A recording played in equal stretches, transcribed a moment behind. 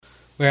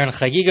We're on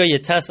Chagiga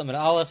Yates Amud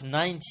Aleph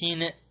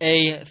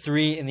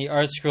 19a3 in the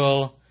Art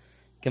Scroll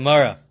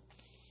Gemara.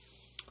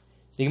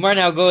 The Gemara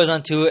now goes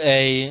on to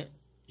a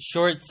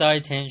short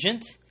side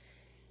tangent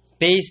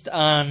based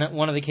on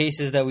one of the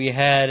cases that we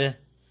had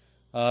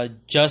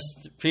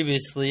just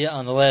previously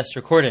on the last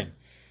recording.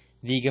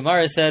 The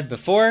Gemara said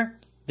before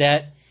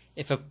that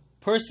if a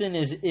person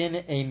is in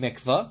a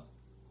mikvah,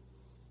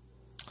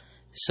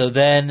 so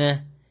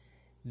then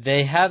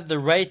they have the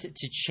right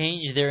to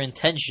change their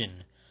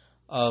intention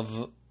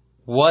of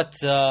what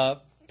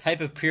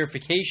type of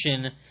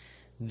purification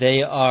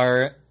they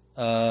are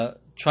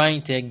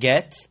trying to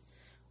get,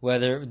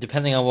 whether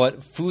depending on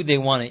what food they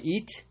want to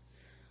eat,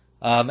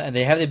 and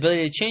they have the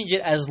ability to change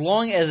it as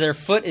long as their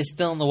foot is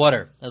still in the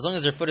water. As long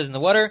as their foot is in the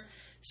water,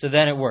 so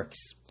then it works.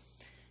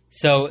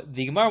 So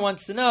the Gemara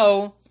wants to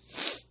know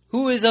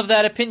who is of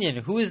that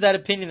opinion. Who is that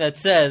opinion that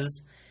says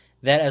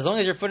that as long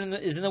as your foot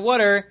is in the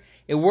water,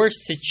 it works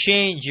to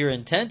change your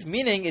intent,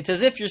 meaning it's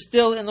as if you're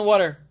still in the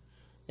water.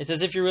 It's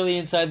as if you're really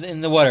inside in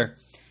the water.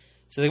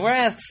 So the Gemara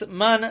asks,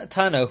 Man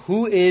Tana,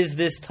 who is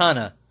this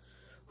Tana?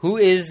 Who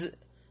is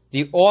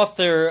the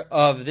author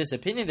of this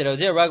opinion that if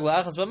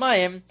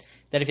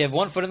you have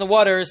one foot in the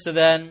water, so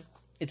then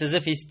it's as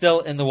if he's still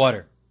in the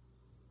water.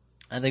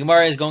 And the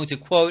Gemara is going to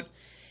quote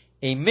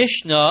a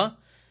Mishnah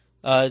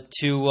as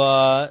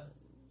one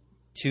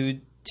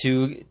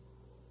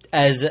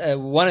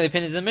of the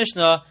opinions of the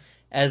Mishnah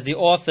as the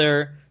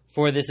author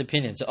for this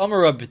opinion. So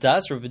Amar Rabbi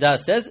Das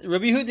says,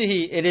 Rabbi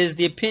Yehuda, it is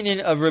the opinion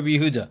of Rabbi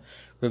Yehuda.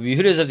 Rabbi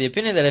Yehuda is of the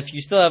opinion that if you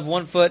still have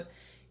one foot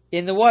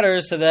in the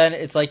water, so then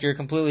it's like you're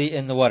completely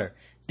in the water.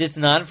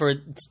 Ditnan, for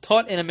it's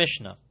taught in a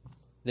Mishnah.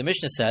 The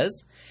Mishnah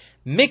says,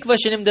 Mikvah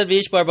shenim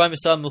davish barba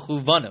misah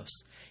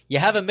mechuvanos. You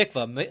have a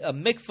mikvah. A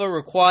mikvah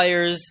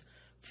requires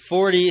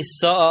 40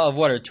 sa'ah of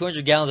water,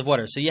 200 gallons of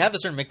water. So you have a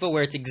certain mikvah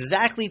where it's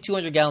exactly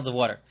 200 gallons of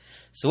water.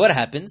 So what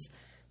happens?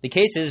 The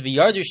case is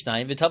v'yardu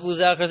shnayim v'tavlu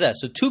zeh achar zeh.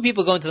 So two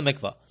people go into the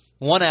mikvah,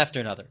 one after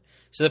another.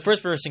 So the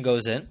first person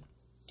goes in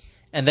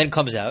and then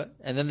comes out,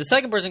 and then the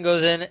second person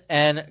goes in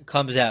and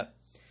comes out.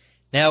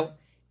 Now,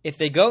 if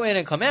they go in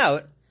and come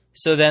out,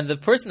 so then the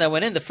person that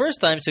went in the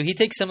first time, so he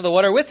takes some of the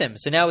water with him.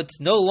 So now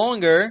it's no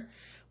longer,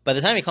 by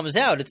the time he comes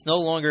out, it's no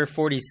longer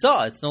 40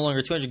 sa, it's no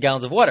longer 200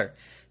 gallons of water.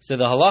 So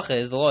the halacha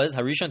is, the law is,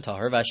 harishon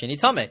tahar v'asheni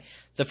tameh.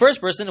 The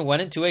first person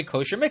went into a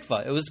kosher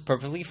mikvah. It was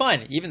perfectly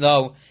fine, even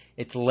though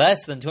it's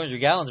less than 200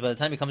 gallons by the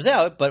time he comes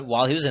out, but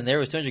while he was in there, it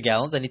was 200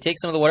 gallons, and he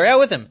takes some of the water out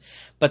with him.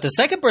 But the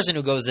second person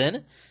who goes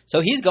in, so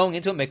he's going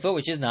into a mikvah,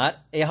 which is not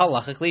a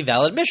halachically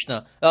valid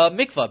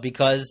mikvah,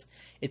 because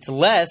it's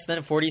less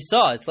than 40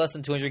 sa, it's less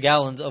than 200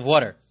 gallons of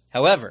water.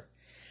 However,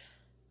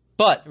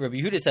 but Rabbi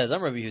Yehuda says,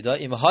 I'm Rabbi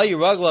Yehuda, im hayu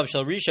raglav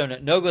shel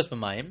rishon nogos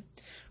b'mayim.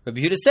 Rabbi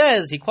Yehuda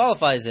says, he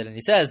qualifies it, and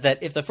he says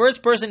that if the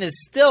first person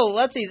is still,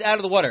 let's say he's out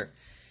of the water,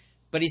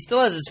 but he still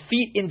has his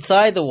feet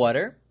inside the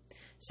water,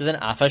 so then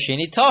afa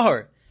sheni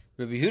tahor.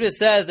 Rabbi Yehuda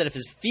says that if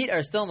his feet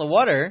are still in the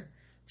water,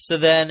 so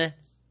then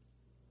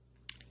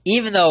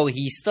even though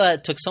he still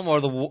took some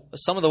of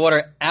the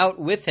water out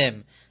with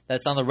him,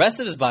 that's on the rest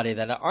of his body,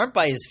 that aren't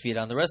by his feet,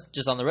 on the rest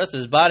of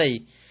his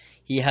body,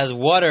 he has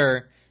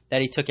water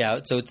that he took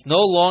out. So it's no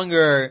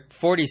longer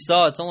 40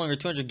 sa, it's no longer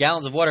 200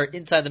 gallons of water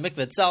inside the mikveh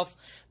itself,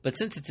 but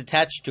since it's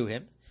attached to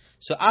him,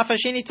 so afa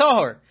sheni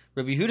tahor.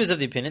 Rabbi Yehuda is of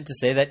the opinion to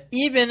say that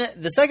even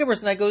the second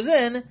person that goes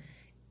in,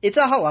 it's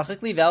a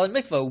halachically valid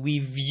mikvah. We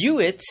view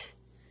it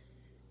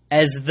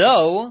as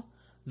though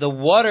the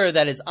water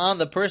that is on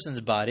the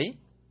person's body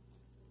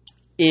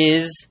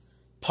is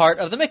part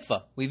of the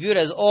mikvah. We view it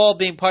as all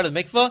being part of the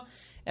mikvah,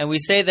 and we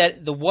say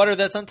that the water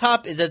that's on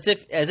top is as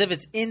if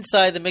it's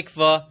inside the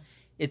mikvah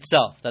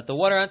itself. That the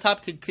water on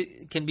top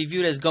can be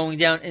viewed as going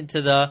down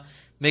into the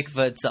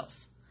mikvah itself.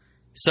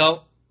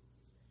 So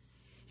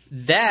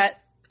that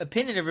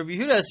opinion of Rabbi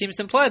Yehuda seems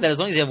to imply that as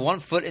long as you have one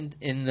foot in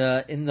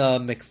the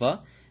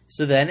mikvah,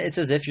 so then it's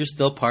as if you're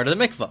still part of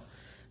the mikvah.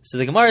 So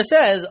the Gemara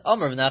says,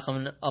 Amar Rav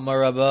Nachman, Amar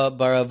Rabba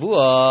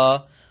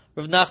Baravua.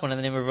 Rav Nachman, in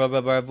the name of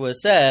Rabba Baravua,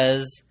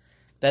 says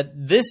that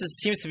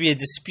seems to be a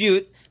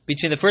dispute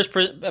between the first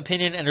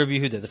opinion and Rabbi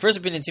Yehuda. The first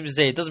opinion seems to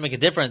say it doesn't make a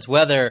difference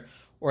whether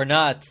or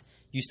not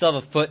you still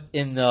have a foot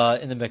in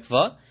the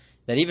mikvah.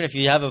 That even if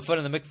you have a foot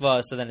in the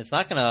mikvah, so then it's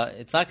not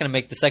gonna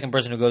make the second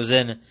person who goes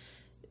in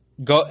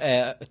go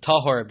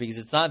tahor, because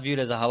it's not viewed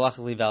as a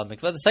halachically valid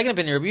mikvah. The second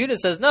opinion, Rabbi Yehuda,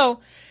 says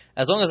no.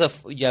 As long as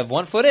you have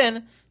one foot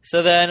in,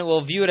 so then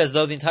we'll view it as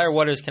though the entire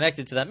water is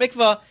connected to that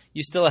mikvah.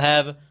 You still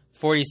have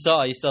 40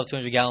 sa, you still have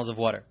 200 gallons of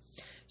water.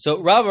 So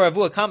Rabbi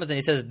Ravua comments and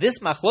he says, this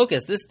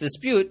machlokas, this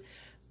dispute,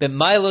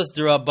 b'mailos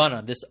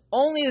d'Rabbanan. This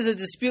only is a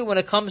dispute when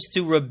it comes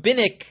to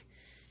rabbinic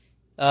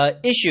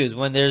issues.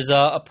 When there's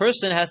a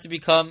person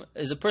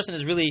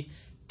is really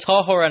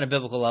tahor on a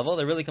biblical level,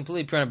 they're really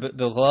completely pure on a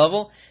biblical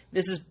level.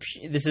 This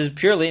is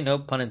purely, no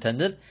pun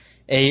intended,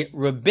 a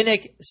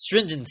rabbinic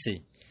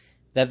stringency.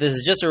 That this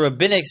is just a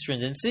rabbinic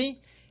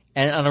stringency,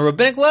 and on a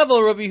rabbinic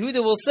level, Rabbi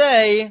Yehuda will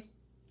say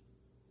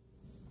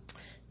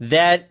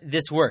that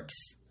this works.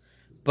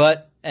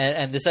 But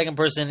and the second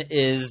person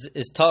is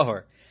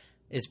tahor.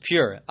 is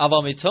pure.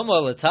 Aval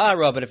mitoma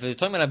l'tahara, but if you're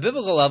talking about a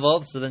biblical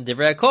level, so then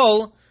divrei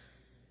kol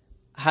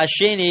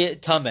hasheni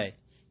tameh.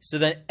 So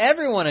then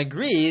everyone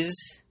agrees,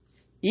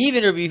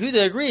 even Rabbi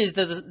Yehuda agrees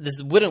that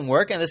this wouldn't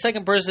work, and the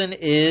second person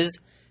is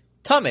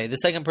tameh. The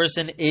second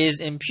person is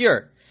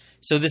impure.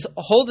 So this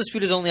whole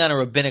dispute is only on a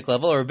rabbinic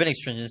level, or rabbinic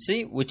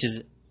stringency, which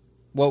is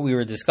what we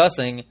were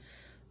discussing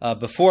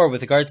before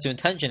with regards to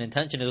intention.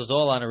 Intention is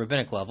all on a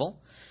rabbinic level.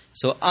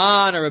 So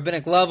on a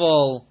rabbinic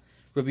level,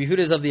 Rabbi Yehuda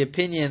is of the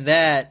opinion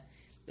that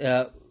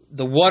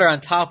the water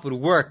on top would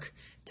work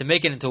to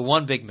make it into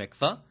one big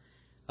mikvah.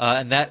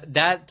 And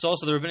that's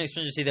also the rabbinic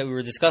stringency that we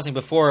were discussing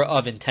before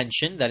of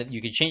intention, that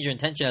you can change your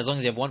intention as long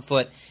as you have 1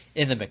 foot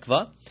in the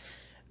mikvah.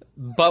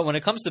 But when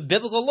it comes to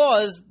biblical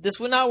laws, this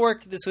would not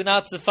work. This would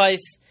not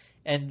suffice.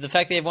 And the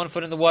fact that you have 1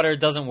 foot in the water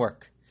doesn't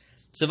work.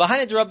 So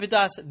V'haina de Rabbi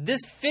Das,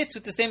 this fits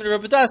with the statement of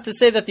Rabbi Das to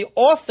say that the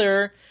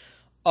author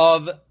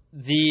of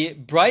the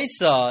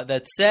brisa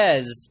that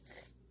says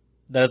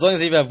that as long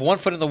as you have 1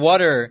 foot in the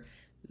water,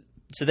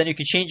 so then you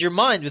can change your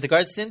mind with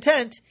regards to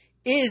intent,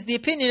 is the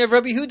opinion of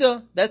Rabbi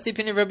Yehuda. That's the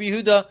opinion of Rabbi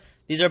Yehuda.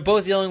 These are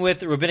both dealing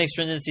with rabbinic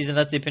stringencies, and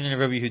that's the opinion of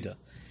Rabbi Yehuda.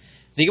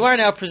 The Gemara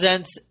now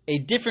presents a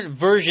different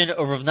version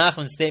of Rav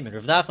Nachman's statement.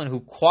 Rav Nachman,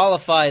 who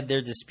qualified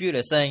their dispute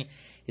as saying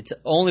it's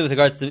only with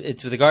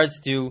regards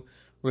to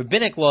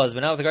rabbinic laws,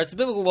 but not with regards to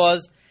biblical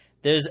laws.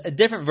 There's a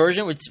different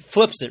version which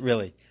flips it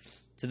really.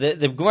 So the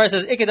Gemara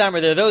says,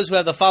 Ikadamer, there are those who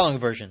have the following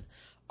version.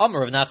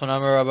 Amar Rav Nachman,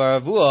 Amar Rabbi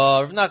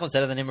Ravua. Rav Nachman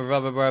said in the name of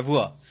Rabbi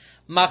Ravua.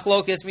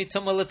 Machlokes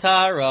mituma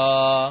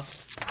l'tahara.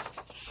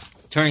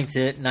 Turning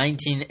to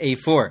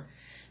 19a4.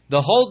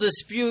 The whole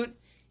dispute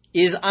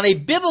is on a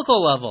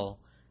biblical level.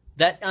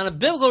 That on a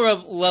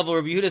biblical level,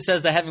 Rabbi Yehuda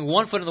says that having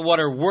 1 foot in the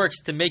water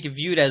works to make it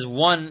viewed as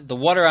one. The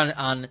water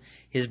on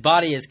his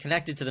body is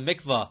connected to the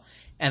mikvah.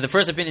 And the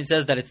first opinion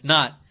says that it's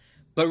not.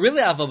 But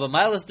really, but when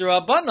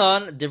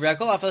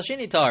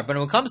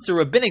it comes to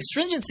rabbinic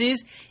stringencies,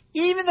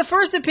 even the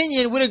first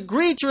opinion would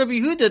agree to Rabbi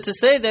Yehuda to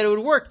say that it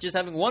would work, just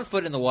having 1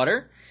 foot in the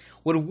water,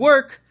 would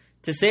work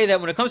to say that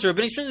when it comes to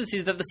rabbinic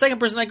stringencies, that the second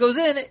person that goes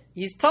in,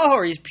 he's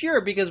tahor, he's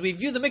pure, because we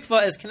view the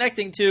mikvah as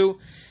connecting to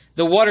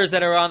the waters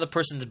that are on the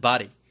person's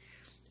body.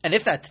 And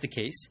if that's the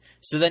case,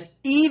 so then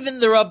even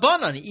the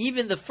Rabbanan,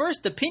 even the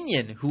first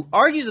opinion, who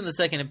argues in the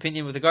second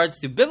opinion with regards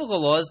to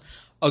biblical laws,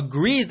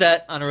 agrees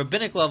that on a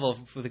rabbinic level,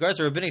 with regards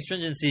to rabbinic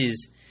stringencies,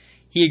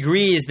 he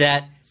agrees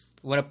that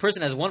when a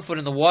person has 1 foot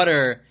in the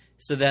water,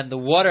 so then the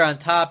water on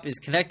top is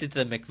connected to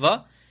the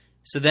mikvah,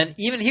 so then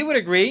even he would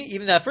agree,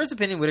 even that first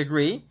opinion would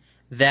agree,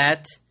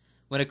 that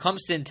when it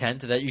comes to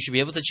intent, that you should be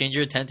able to change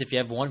your intent if you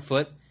have 1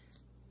 foot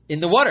in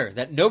the water.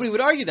 That nobody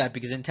would argue that,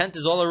 because intent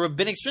is all a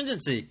rabbinic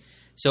stringency.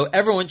 So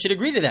everyone should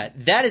agree to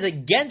that. That is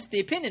against the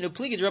opinion of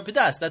Pligid Rabbi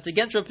Das. That's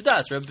against Rabbi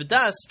Das. Rabbi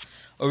Das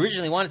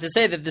originally wanted to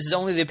say that this is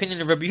only the opinion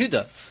of Rabbi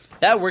Yehuda.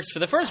 That works for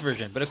the first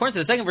version. But according to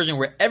the second version,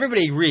 where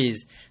everybody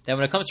agrees that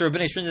when it comes to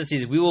rabbinic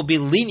stringencies, we will be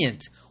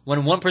lenient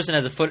when one person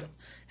has a person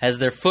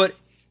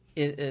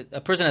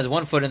has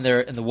 1 foot in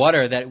the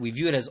water, that we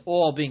view it as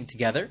all being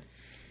together.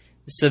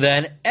 So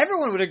then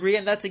everyone would agree,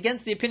 and that's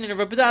against the opinion of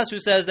Rabbi Das, who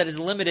says that is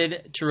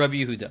limited to Rabbi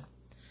Yehuda.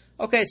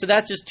 Okay, so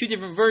that's just two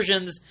different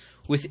versions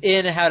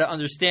within how to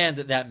understand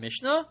that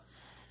Mishnah,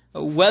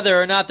 whether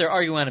or not they're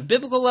arguing on a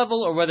biblical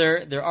level or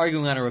whether they're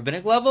arguing on a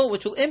rabbinic level,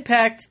 which will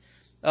impact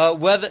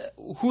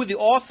who the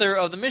author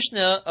of the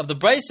Mishnah, of the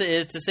Brisa,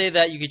 is to say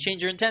that you can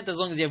change your intent as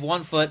long as you have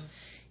 1 foot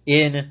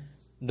in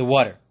the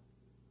water.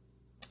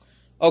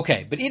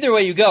 Okay, but either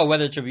way you go,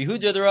 whether it's Rabbi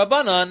Yehuda or the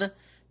Rabbanan,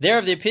 they're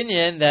of the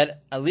opinion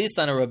that at least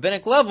on a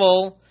rabbinic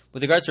level,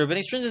 with regards to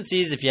rabbinic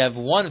stringencies, if you have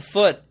 1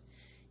 foot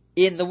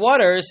in the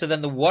water, so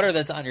then the water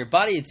that's on your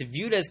body, it's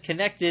viewed as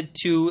connected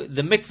to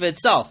the mikveh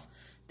itself,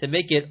 to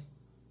make it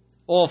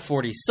all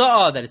 40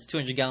 sa'ah, that it's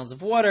 200 gallons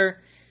of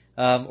water,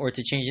 or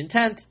to change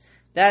intent.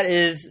 That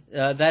is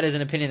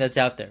an opinion that's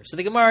out there. So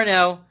the Gemara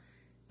now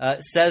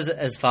says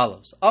as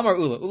follows. Amar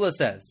Ula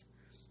says,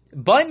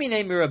 by me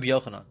name Rabbi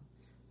Yochanan.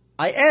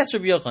 I asked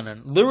Rabbi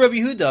Yochanan, Lu Rabbi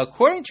Yehuda,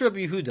 according to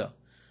Rabbi Yehuda,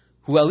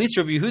 who at least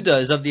Rabbi Yehuda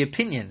is of the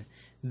opinion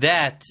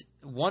that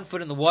 1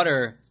 foot in the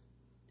water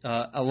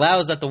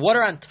allows that the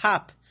water on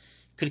top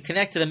could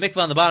connect to the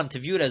mikvah on the bottom, to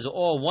view it as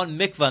all one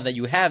mikvah, and that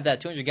you have that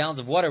 200 gallons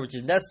of water which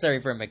is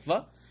necessary for a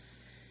mikvah.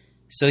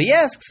 So he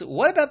asks,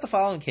 what about the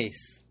following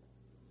case?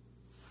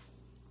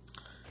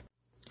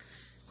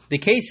 The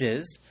case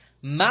is,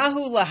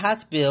 Mahu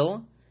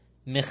lahatbil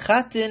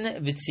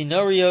mechatin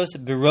v'tzinorios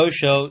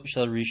birosho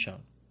shel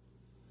rishon.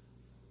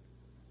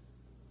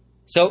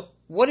 So,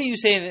 what do you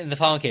say in the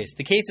following case?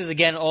 The case is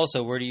again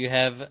also where do you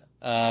have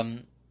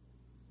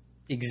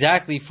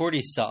exactly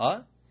 40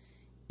 sa'ah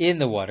in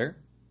the water,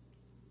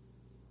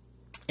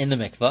 in the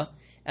mikvah,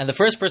 and the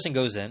first person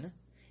goes in,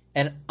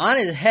 and on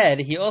his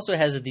head he also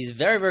has these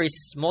very, very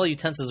small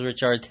utensils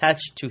which are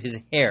attached to his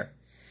hair.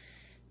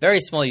 Very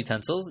small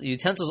utensils. The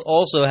utensils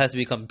also have to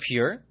become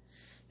pure.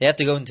 They have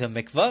to go into a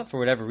mikvah. For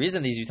whatever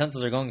reason, these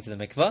utensils are going into the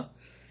mikvah.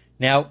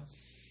 Now,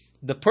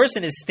 the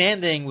person is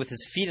standing with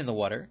his feet in the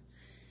water,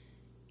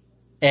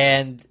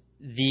 and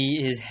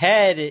his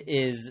head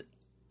is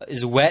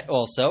is wet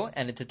also,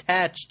 and it's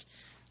attached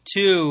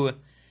to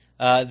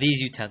these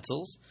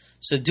utensils.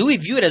 So do we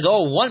view it as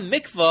all one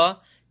mikvah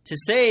to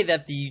say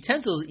that the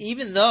utensils,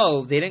 even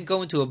though they didn't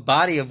go into a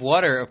body of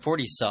water of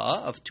 40 sa,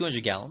 of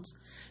 200 gallons,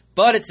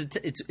 but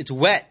it's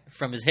wet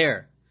from his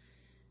hair,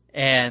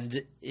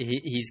 and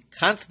he's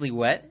constantly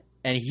wet,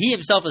 and he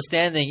himself is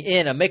standing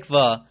in a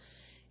mikvah,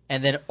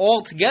 and then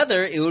all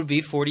together it would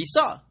be 40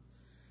 sa.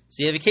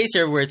 So you have a case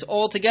here where it's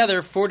all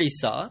together 40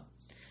 sa.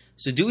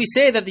 So do we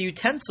say that the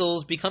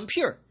utensils become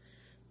pure?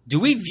 Do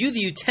we view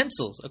the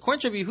utensils, according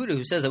to Rabbi Yehuda,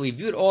 who says that we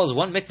view it all as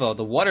one mikvah,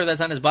 the water that's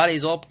on his body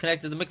is all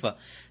connected to the mikvah.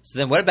 So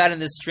then what about in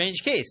this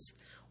strange case,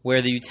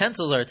 where the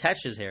utensils are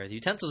attached to his hair, the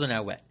utensils are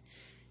now wet,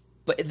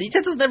 but the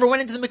utensils never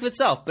went into the mikvah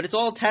itself, but it's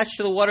all attached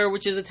to the water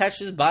which is attached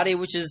to his body,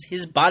 which is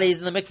his body is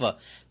in the mikvah.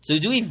 So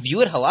do we view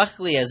it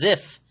halachically as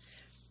if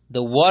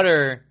the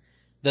water,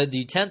 the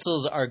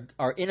utensils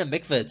are in a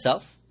mikvah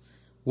itself?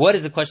 What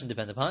does the question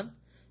depend upon?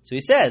 So he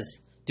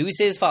says, do we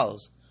say as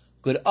follows?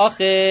 Good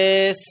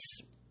achis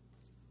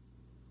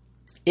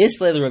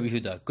Islay the Rabbi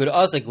Yehuda. Good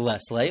asik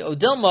leslay.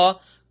 Odilma.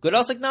 Good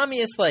asik nami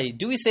islay.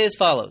 Do we say as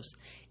follows?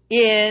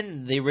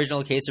 In the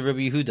original case of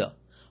Rabbi Yehuda,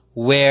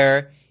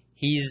 where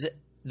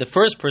the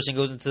first person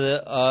goes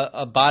into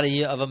a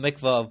body of a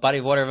mikvah, a body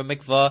of water of a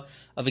mikvah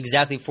of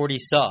exactly 40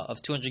 sa,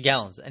 of 200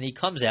 gallons, and he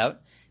comes out,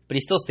 but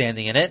he's still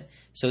standing in it.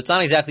 So it's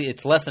not exactly,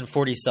 it's less than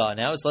 40 sa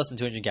now, it's less than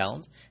 200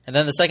 gallons. And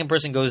then the second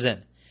person goes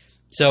in.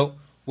 So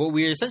what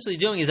we're essentially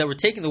doing is that we're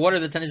taking the water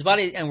that's in his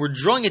body and we're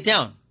drawing it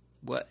down.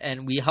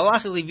 And we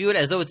halachically view it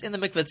as though it's in the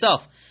mikveh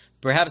itself.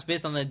 Perhaps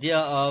based on the idea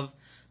of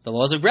the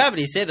laws of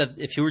gravity, say that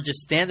if he were just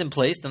stand in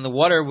place, then the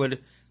water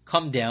would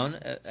come down,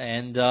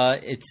 and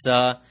it's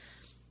not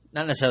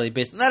necessarily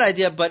based on that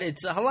idea, but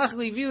it's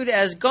halachically viewed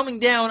as going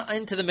down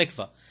into the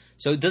mikveh.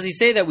 So does he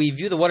say that we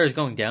view the water as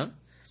going down?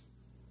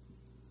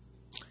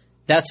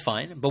 That's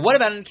fine. But what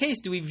about in the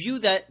case, do we view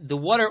that the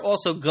water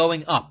also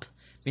going up?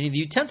 Meaning the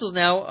utensils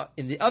now,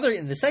 in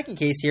the second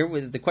case here,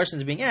 where the question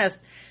is being asked,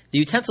 the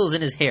utensil is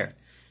in his hair.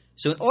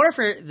 So in order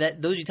for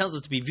those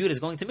utensils to be viewed as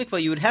going to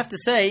mikvah, you would have to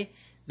say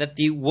that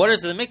the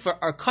waters of the mikvah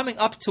are coming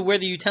up to where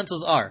the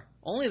utensils are.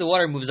 Only the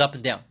water moves up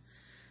and down.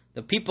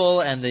 The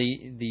people and the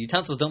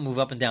utensils don't move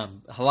up and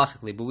down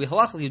halachically, but we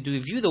halachically do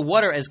view the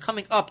water as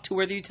coming up to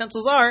where the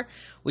utensils are,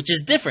 which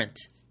is different.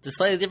 It's a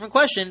slightly different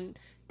question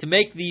to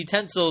make the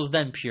utensils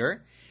then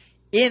pure.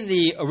 In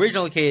the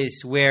original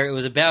case where it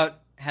was about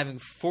having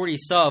 40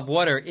 sa of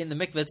water in the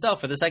mikveh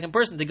itself for the second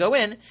person to go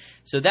in,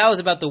 so that was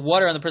about the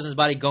water on the person's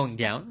body going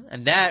down,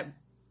 and that,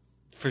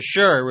 for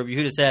sure, Rabbi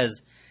Yehuda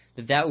says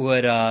that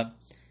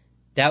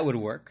would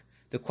work.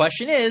 The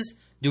question is,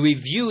 do we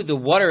view the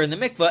water in the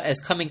mikveh as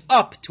coming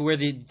up to where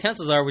the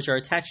utensils are, which are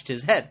attached to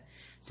his head?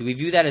 Do we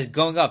view that as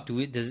going up?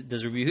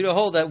 Does Rabbi Yehuda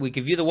hold that we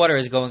can view the water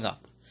as going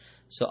up?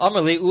 So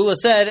Amrli, Ula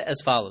said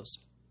as follows.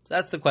 So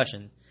that's the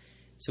question.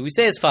 So we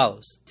say as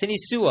follows.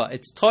 Tinisua,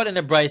 it's taught in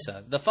a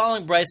brisa. The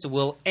following brisa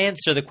will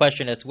answer the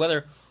question as to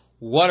whether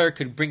water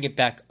could bring it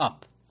back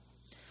up.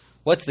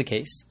 What's the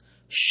case?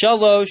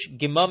 Shalosh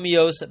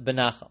gimamios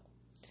benachal.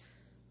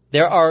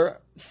 There are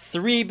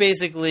three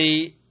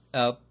basically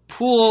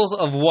pools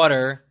of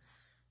water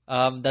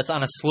that's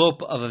on a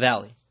slope of a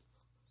valley.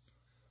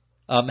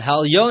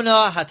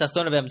 Halyona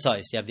hatachtona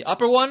v'emtzais. You have the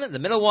upper one, the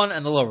middle one,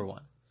 and the lower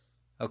one.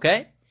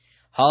 Okay?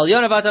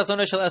 Halyona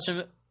v'hatachtona shel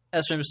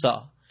esrim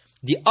sa.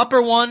 The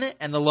upper one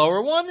and the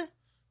lower one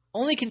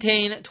only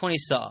contain 20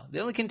 sa. They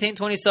only contain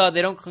 20 sa.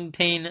 They don't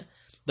contain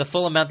the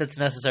full amount that's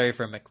necessary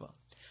for a mikvah.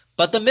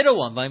 But the middle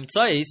one,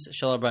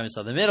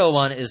 the middle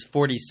one is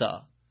 40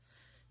 sa.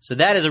 So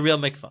that is a real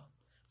mikvah.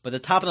 But the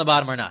top and the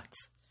bottom are not.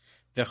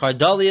 What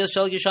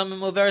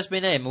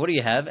do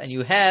you have? And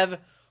you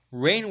have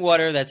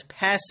rainwater that's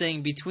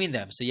passing between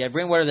them. So you have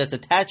rainwater that's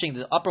attaching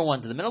the upper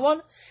one to the middle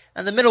one,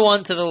 and the middle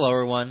one to the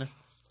lower one.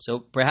 So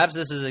perhaps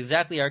this is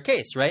exactly our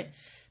case, right?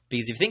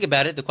 Because if you think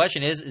about it, the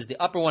question is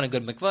the upper one a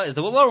good mikvah? Is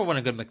the lower one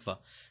a good mikvah?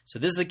 So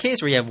this is a case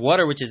where you have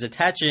water which is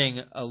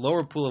attaching a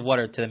lower pool of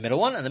water to the middle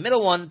one, and the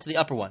middle one to the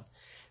upper one.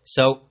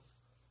 So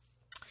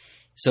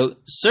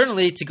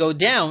certainly to go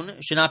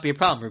down should not be a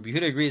problem. Rabbi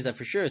Yehuda agrees that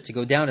for sure to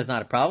go down is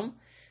not a problem.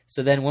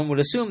 So then one would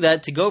assume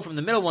that to go from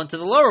the middle one to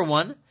the lower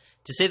one,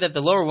 to say that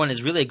the lower one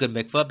is really a good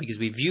mikvah because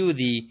we view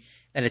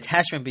an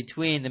attachment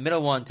between the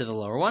middle one to the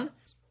lower one,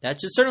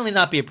 that should certainly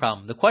not be a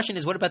problem. The question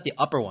is, what about the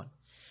upper one?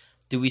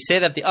 Do we say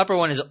that the upper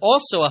one is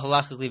also a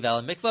halachically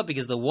valid mikvah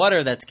because the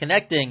water that's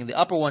connecting the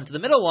upper one to the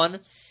middle one,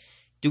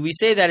 do we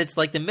say that it's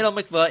like the middle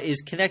mikvah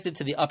is connected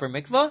to the upper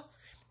mikvah?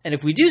 And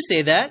if we do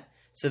say that,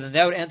 so then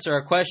that would answer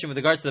our question with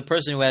regards to the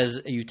person who has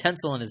a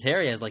utensil in his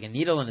hair, he has like a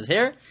needle in his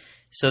hair,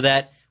 so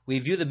that we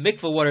view the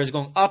mikvah water as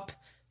going up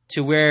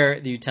to where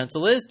the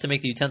utensil is to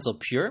make the utensil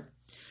pure.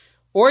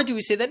 Or do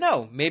we say that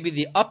no, maybe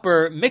the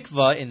upper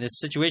mikvah in this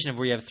situation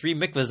where you have three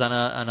mikvahs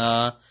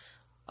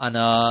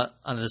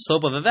on the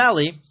slope of a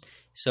valley,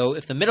 so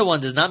if the middle one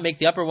does not make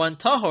the upper one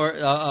tahor,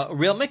 a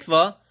real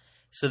mikvah,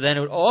 so then it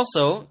would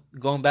also,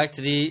 going back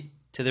to the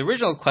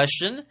original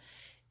question,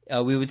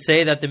 we would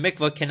say that the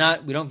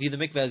mikvah we don't view the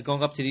mikvah as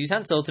going up to the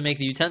utensil to make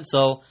the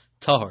utensil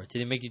tahor,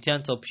 to make the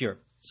utensil pure.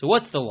 So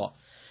what's the law?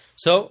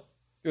 So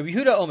Rabbi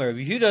Yehuda Omer, Rabbi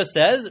Yehuda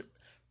says,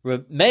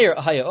 Rav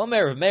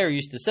Meir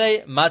used to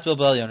say, Matbil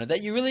B'Elyona,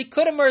 that you really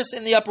could immerse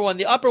in the upper one.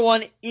 The upper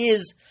one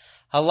is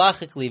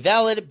halachically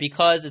valid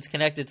because it's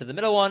connected to the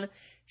middle one.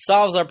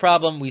 Solves our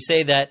problem. We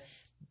say that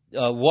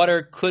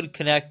water could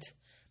connect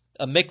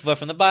a mikvah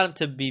from the bottom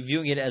to be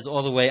viewing it as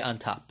all the way on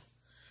top.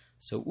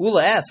 So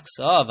Ula asks,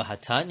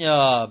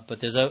 v'hatanya, but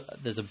there's a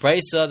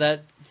brisa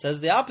that says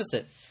the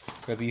opposite.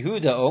 Rabbi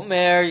Yehuda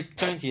Omer,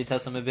 turning to your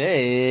Testament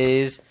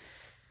base.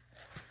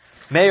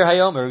 Meir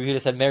Hayomer, Rabbi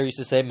Yehuda said, Meir used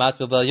to say,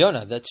 Matbil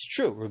B'Elyona. That's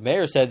true. Rabbi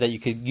Meir said that you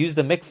could use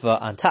the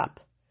mikvah on top.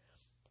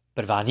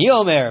 But Vani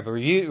Omer,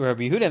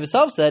 Rabbi Yehuda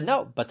himself said,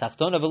 no,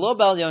 Batachtona v'lo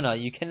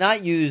B'Elyona. You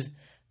cannot use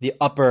the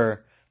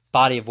upper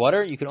body of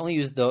water. You can only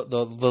use the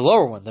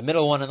lower one, the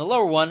middle one and the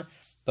lower one.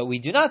 But we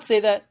do not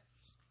say that.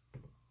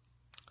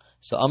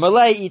 So Amar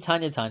Lei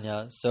Tanya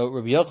Tanya. So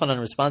Rabbi Yochanan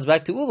responds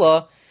back to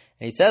Ula,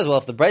 and he says, well,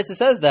 if the Brisa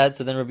says that,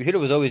 so then Rabbi Yehuda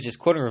was always just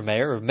quoting Rabbi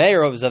Meir. Rabbi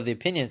Meir was of the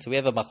opinion, so we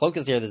have a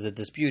machlokas here, there's a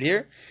dispute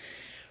here.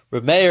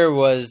 Rabbi Meir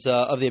was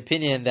of the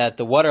opinion that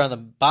the water on the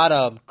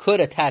bottom could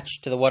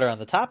attach to the water on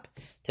the top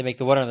to make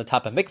the water on the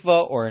top a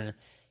mikvah, or in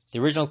the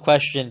original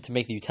question, to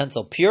make the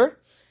utensil pure.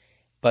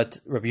 But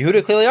Rabbi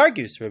Yehuda clearly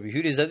argues. Rabbi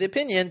Yehuda is of the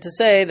opinion to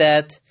say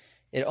that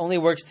it only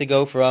works to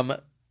go from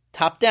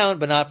top down,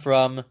 but not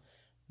from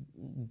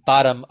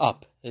bottom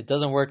up. It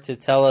doesn't work to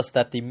tell us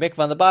that the mikvah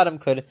on the bottom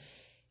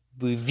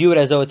we view it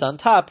as though it's on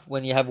top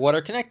when you have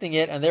water connecting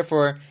it, and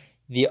therefore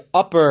the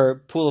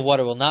upper pool of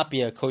water will not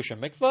be a kosher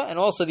mikvah, and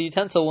also the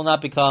utensil will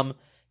not become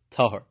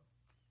tahor.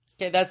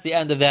 Okay, that's the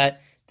end of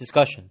that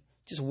discussion.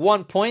 Just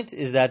one point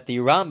is that the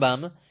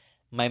Rambam,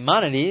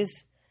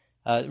 Maimonides,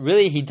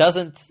 really he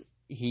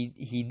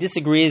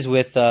disagrees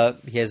with,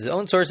 he has his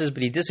own sources,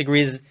 but he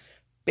disagrees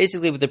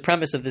basically with the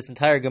premise of this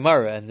entire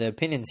Gemara and the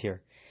opinions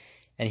here.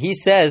 And he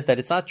says that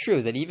it's not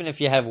true, that even if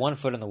you have 1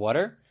 foot in the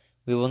water,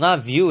 we will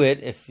not view it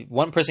if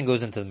one person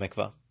goes into the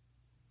mikvah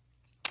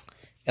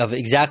of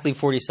exactly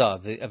 40 saw,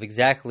 of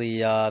exactly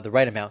the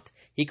right amount.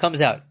 He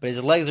comes out, but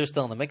his legs are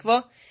still in the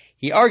mikvah.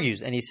 He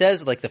argues, and he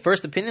says, like the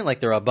first opinion, like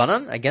the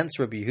Rabbanan, against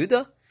Rabbi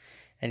Yehuda,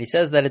 and he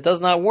says that it does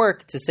not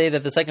work to say that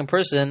if the second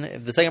person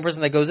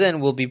that goes in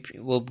will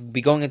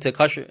be going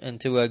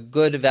into a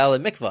good,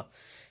 valid mikvah,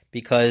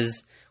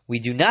 because we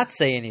do not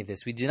say any of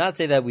this. We do not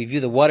say that we view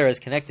the water as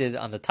connected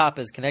on the top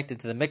as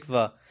connected to the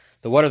mikvah,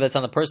 the water that's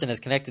on the person is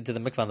connected to the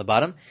mikvah on the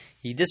bottom.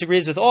 He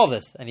disagrees with all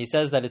this, and he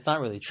says that it's not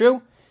really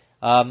true.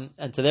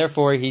 And so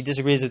therefore he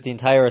disagrees with the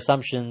entire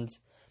assumptions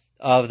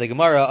of the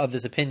Gemara of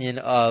this opinion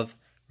of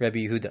Rabbi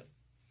Yehuda.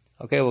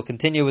 Okay, we'll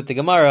continue with the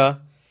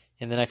Gemara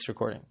in the next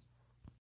recording.